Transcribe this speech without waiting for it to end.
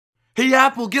Hey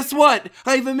Apple, guess what?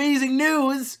 I have amazing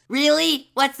news! Really?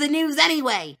 What's the news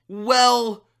anyway?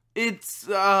 Well, it's,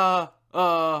 I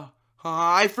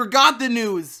forgot the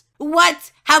news!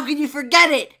 What? How can you forget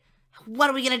it?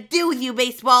 What are we gonna do with you,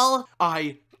 Baseball?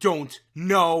 I don't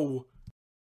know.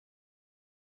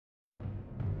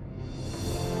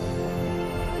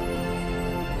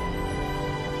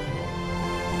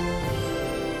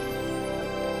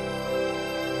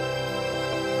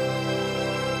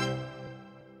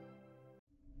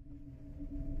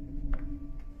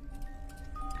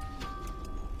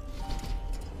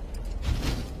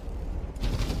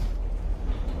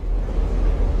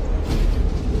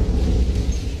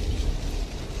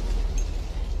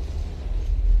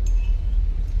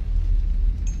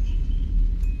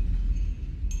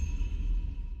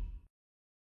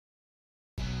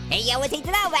 Hey yo, it's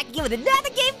H2O back again with another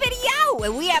game video,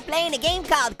 and we are playing a game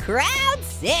called Crowd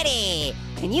City.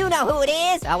 And you know who it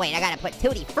is? Oh wait, I gotta put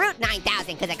Tutti Fruit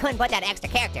 9000 because I couldn't put that extra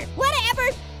character.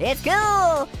 Whatever, it's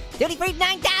cool. Tutti Fruit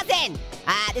 9000.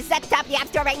 This is at the top of the App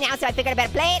Store right now, so I figured I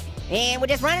better play it. And we're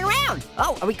just running around.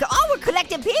 Oh, we're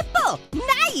collecting people.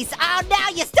 Nice. Oh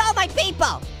no, you stole my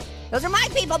people. Those are my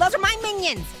people. Those are my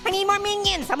minions. I need more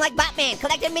minions. I'm like Batman,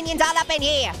 collecting minions all up in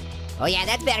here. Oh yeah,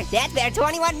 that's better. That's better.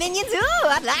 21 minions. Ooh,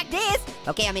 I like this.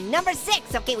 Okay, I'm in number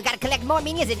 6. Okay, we gotta collect more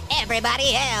minions than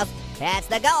everybody else. That's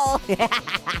the goal.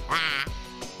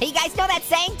 Hey, you guys know that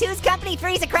saying? 2's company,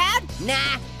 3's a crowd?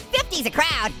 Nah, 50's a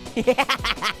crowd.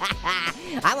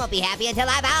 I won't be happy until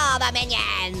I have all the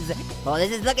minions. Oh,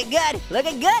 this is looking good.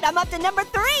 Looking good. I'm up to number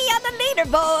 3 on the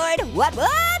leaderboard. What?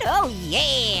 Oh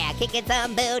yeah, kicking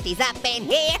some booties up in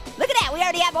here. Look at that. We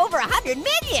already have over 100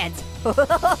 minions.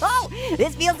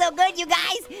 This feels so good, you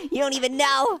guys. You don't even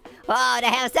know. Oh, to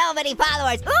have so many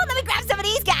followers. Ooh, let me grab some of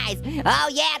these guys. Oh,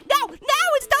 yeah. No,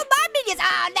 it's still my minions.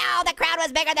 Oh, no, the crowd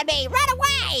was bigger than me. Run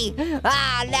away.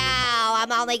 Oh, no,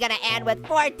 I'm only going to end with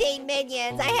 14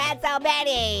 minions. I had so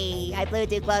many. I flew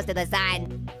too close to the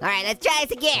sun. All right, let's try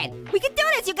this again. We can do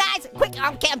this, you guys. Quick.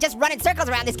 Okay, I'm just running circles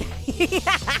around this guy.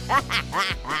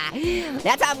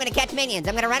 That's how I'm going to catch minions.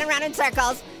 I'm going to run around in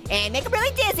circles and make them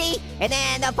really dizzy, and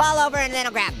then they'll fall over, and then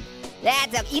I'll grab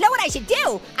them. You know what I should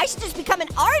do? I should just become an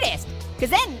artist. Because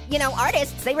then, you know,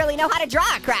 artists, they really know how to draw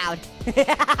a crowd.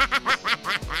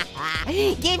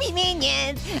 Give me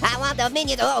minions. I want those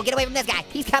minions. Oh, get away from this guy.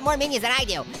 He's got more minions than I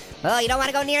do. Oh, you don't want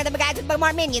to go near the guys with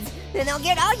more minions. Then they'll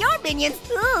get all your minions.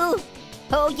 Ooh.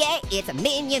 Oh, yeah, it's a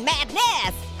minion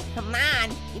madness. Come on,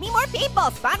 give me more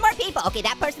people, spawn more people. Okay,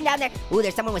 that person down there. Ooh,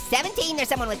 there's someone with 17, there's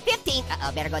someone with 15.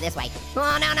 Uh-oh, better go this way.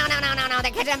 Oh, no,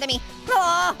 they're catching up to me.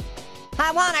 Oh,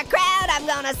 I want a crowd, I'm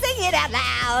gonna sing it out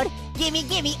loud.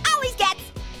 Gimme, all these cats.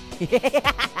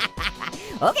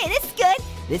 Okay,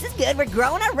 this is good. We're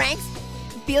growing our ranks.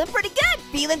 Feeling pretty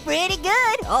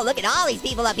good. Oh, look at all these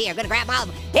people up here. Gonna grab all of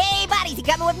them. Hey, buddies, you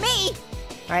coming with me?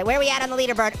 All right, where are we at on the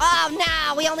leaderboard? Oh,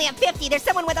 no, we only have 50. There's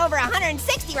someone with over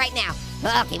 160 right now.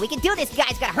 Okay, we can do this,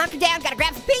 guys. Gotta hunker down, gotta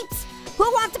grab some peeps. Who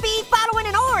wants to be following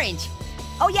an orange?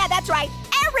 Oh, yeah, that's right.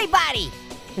 Everybody.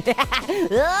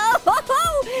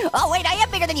 Oh, wait, I am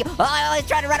bigger than you. Oh, I was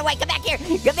trying to run away. Come back here.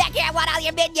 I want all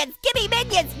your minions. Give me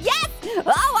minions. Yes.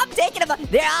 Oh, I'm taking them.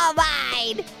 They're all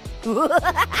mine.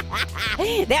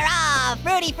 They're all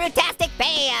Fruity-Frutastic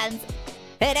fans.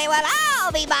 And they will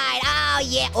all be mine. Oh,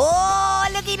 yeah. Oh,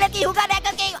 looky. Who got that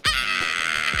cookie?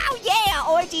 Oh, yeah.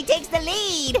 Orangey takes the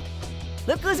lead.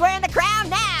 Look who's wearing the crown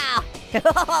now.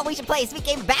 Oh, we should play a sweet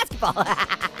game of basketball.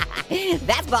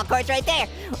 Basketball court's right there.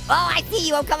 Oh, I see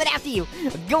you. I'm coming after you.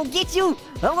 Go get you.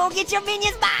 I'm gonna get your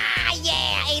minions. Bye.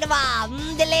 Yeah, ate them all.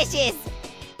 Delicious.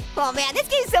 Oh, man, this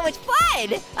game's so much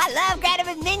fun. I love grabbing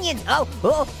with minions. Oh,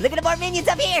 look at the more minions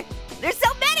up here. There's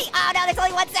so many. Oh, no, there's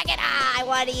only 1 second. I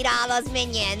want to eat all those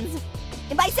minions.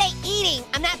 And by say eating,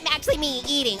 I'm not actually mean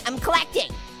eating. I'm collecting.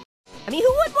 I mean,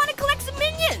 who would want to collect some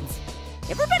minions?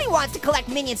 Everybody wants to collect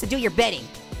minions to do your bidding.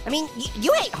 I mean,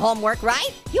 you hate homework,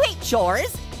 right? You hate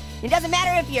chores. It doesn't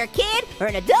matter if you're a kid or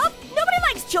an adult, nobody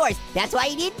likes chores. That's why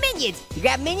you need minions. You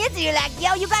grab minions and you're like,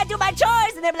 yo, you gotta do my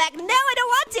chores. And they're like, no, I don't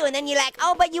want to. And then you're like,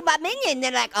 oh, but you my minion. And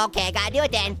they're like, okay, I gotta do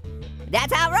it then.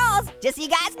 That's how it rolls, just so you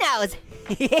guys knows.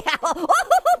 Yeah,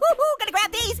 gonna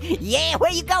grab these. Yeah,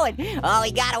 where you going? Oh,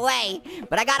 he got away,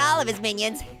 but I got all of his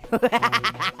minions.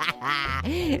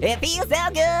 It feels so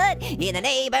good in the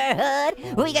neighborhood.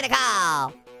 Who are you gonna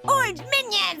call? Orange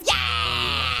Minions,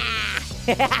 yeah!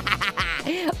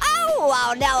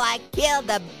 Oh no, I killed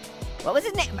the, what was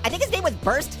his name? I think his name was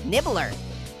Burst Nibbler.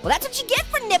 Well, that's what you get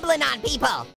for nibbling on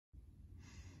people.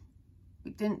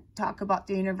 We didn't talk about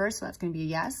the universe, so that's gonna be a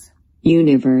yes.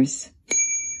 Universe.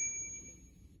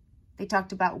 They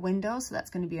talked about windows, so that's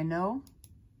gonna be a no.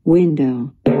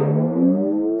 Window.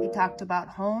 talked about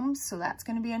homes, so that's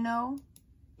going to be a no.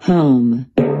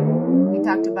 Home. We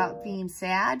talked about being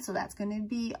sad, so that's going to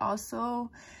be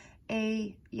also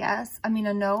a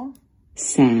no.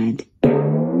 Sad.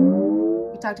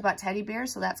 We talked about teddy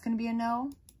bears, so that's going to be a no.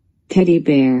 Teddy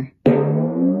bear.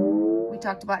 We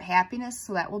talked about happiness,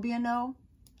 so that will be a no.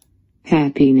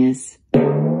 Happiness.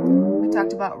 We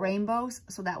talked about rainbows,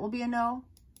 so that will be a no.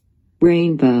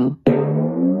 Rainbow.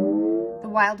 The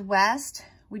Wild West.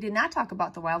 We did not talk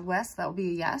about the Wild West. That will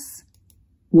be a yes.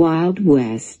 Wild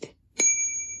West.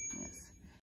 Yes.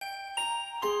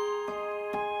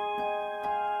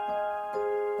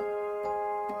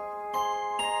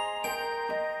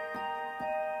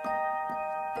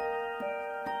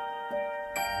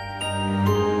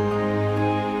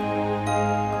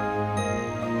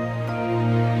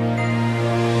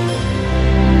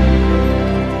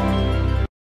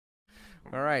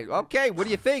 All right. Okay. What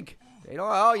do you think?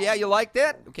 Oh yeah, you liked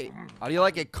it? Okay. How do you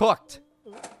like it cooked?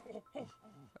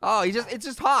 Oh, it's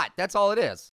just hot. That's all it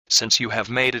is. Since you have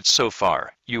made it so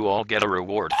far, you all get a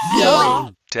reward.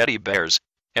 Yeah. Teddy bears.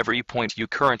 Every point you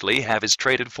currently have is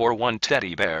traded for 1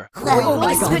 teddy bear. Oh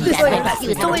my goodness,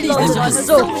 this is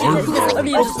so cute. I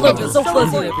mean, I just love it. It's so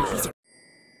fuzzy.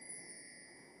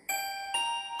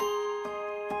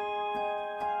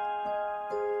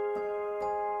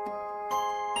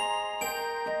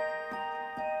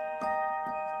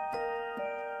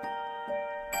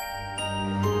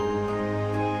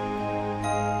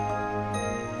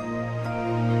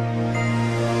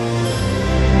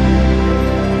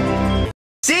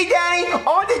 See, Daddy?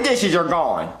 All the dishes are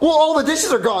gone. Well, all the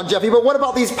dishes are gone, Jeffy, but what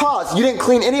about these pots? You didn't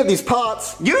clean any of these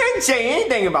pots. You didn't say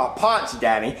anything about pots,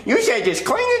 Daddy. You said just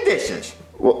clean the dishes.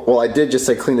 Well, I did just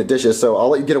say clean the dishes, so I'll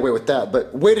let you get away with that.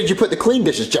 But where did you put the clean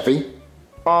dishes, Jeffy?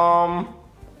 Where'd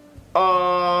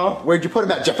you put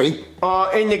them at, Jeffy?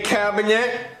 In the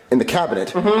cabinet. In the cabinet?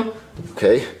 Mm-hmm.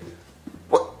 Okay.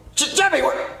 What? Jeffy,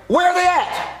 where are they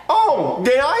at? Oh,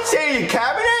 did I say the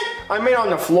cabinet? I mean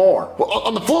on the floor. Well,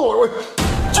 on the floor?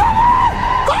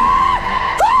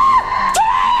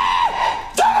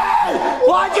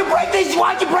 Why'd you break these?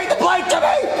 Why'd you break the plate,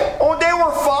 Jimmy? Oh, they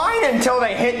were fine until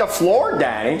they hit the floor,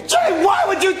 Daddy. Jimmy, why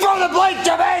would you throw the plate,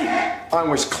 Jimmy? I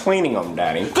was cleaning them,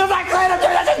 Daddy. Because I cleaned them,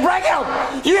 Jimmy. That's just breaking them.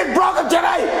 You didn't broke them,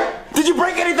 Jimmy. Did you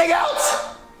break anything else?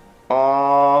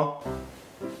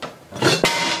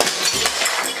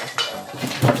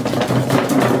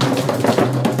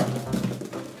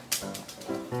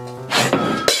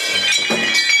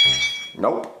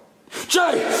 Nope.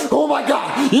 Jay! Oh my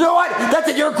God! You know what? That's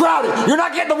it. You're grounded. You're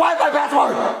not getting the Wi-Fi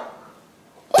password.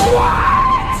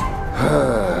 What?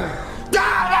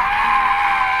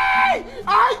 Daddy!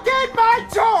 I did my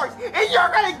chores, and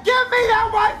you're gonna give me that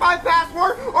Wi-Fi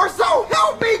password, or so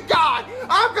help me God!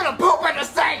 I'm gonna poop in the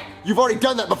sink. You've already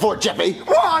done that before, Jeffy.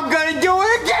 Well, I'm gonna do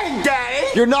it again, Daddy.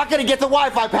 You're not gonna get the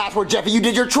Wi-Fi password, Jeffy. You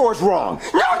did your chores wrong.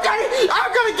 No, Daddy,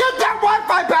 I'm gonna get that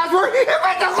Wi-Fi password if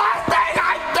it's the last thing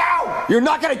I do. You're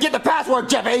not gonna get the password,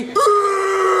 Jeffy.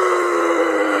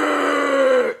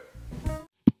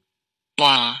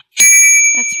 Law.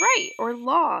 That's right, or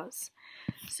laws.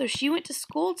 So she went to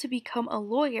school to become a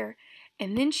lawyer,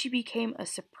 and then she became a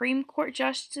Supreme Court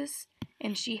justice,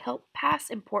 and she helped pass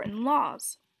important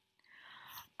laws.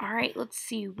 All right, let's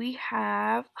see. We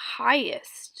have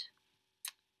highest.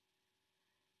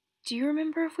 Do you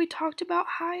remember if we talked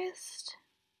about highest?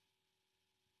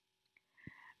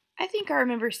 I think I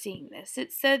remember seeing this.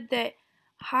 It said that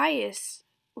highest,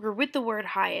 or with the word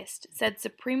highest, it said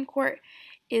Supreme Court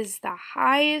is the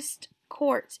highest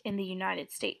court in the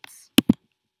United States.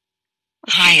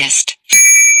 Highest.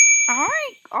 All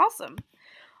right, awesome.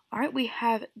 All right, we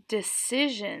have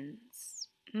decisions.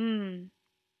 And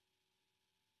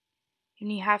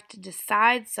you have to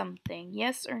decide something,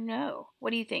 yes or no.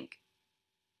 What do you think?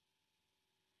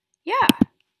 Yeah.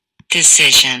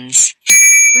 Decisions.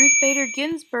 Ruth Bader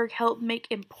Ginsburg helped make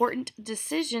important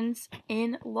decisions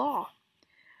in law.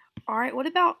 All right, what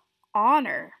about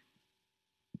honor?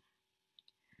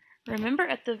 Remember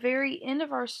at the very end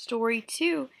of our story,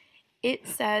 too, it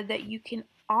said that you can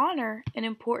honor an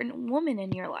important woman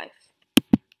in your life.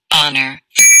 Honor.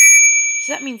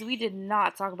 So that means we did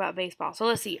not talk about baseball. So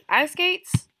let's see. Ice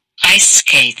skates? Ice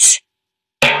skates.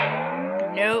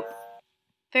 Nope.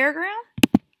 Fairground?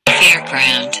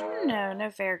 Fairground. No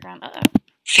fairground. Uh-oh.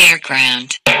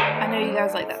 Fairground. I know you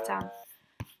guys like that sound.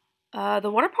 The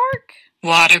water park?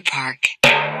 Water park.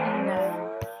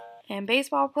 No. And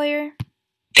baseball player?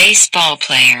 Baseball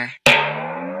player.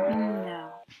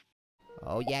 No.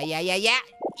 Oh, yeah.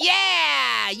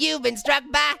 Yeah! You've been struck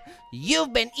by,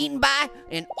 you've been eaten by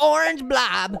an orange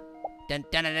blob.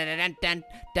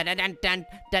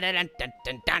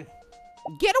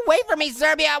 Get away from me,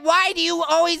 Serbia! Why do you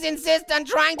always insist on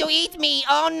trying to eat me?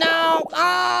 Oh no!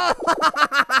 Oh!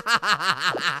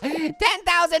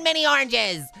 10,000 mini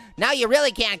oranges! Now you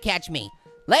really can't catch me.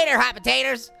 Later, hot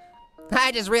potatoes!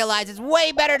 I just realized it's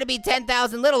way better to be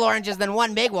 10,000 little oranges than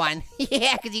one big one.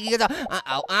 Yeah, because you can go,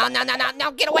 uh-oh, oh,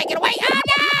 no, get away, oh,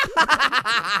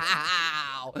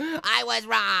 no! I was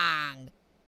wrong.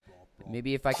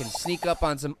 Maybe if I can sneak up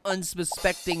on some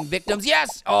unsuspecting victims.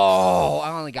 Yes! Oh,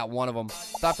 I only got one of them.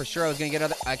 Thought for sure I was gonna get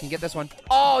other. I can get this one.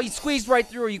 Oh, he squeezed right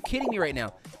through. Are you kidding me right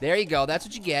now? There you go. That's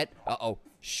what you get. Uh-oh.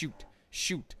 Shoot.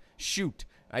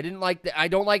 I didn't like that. I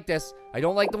don't like this. I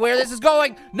don't like the where this is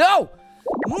going. No!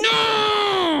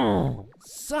 No!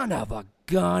 Son of a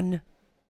gun.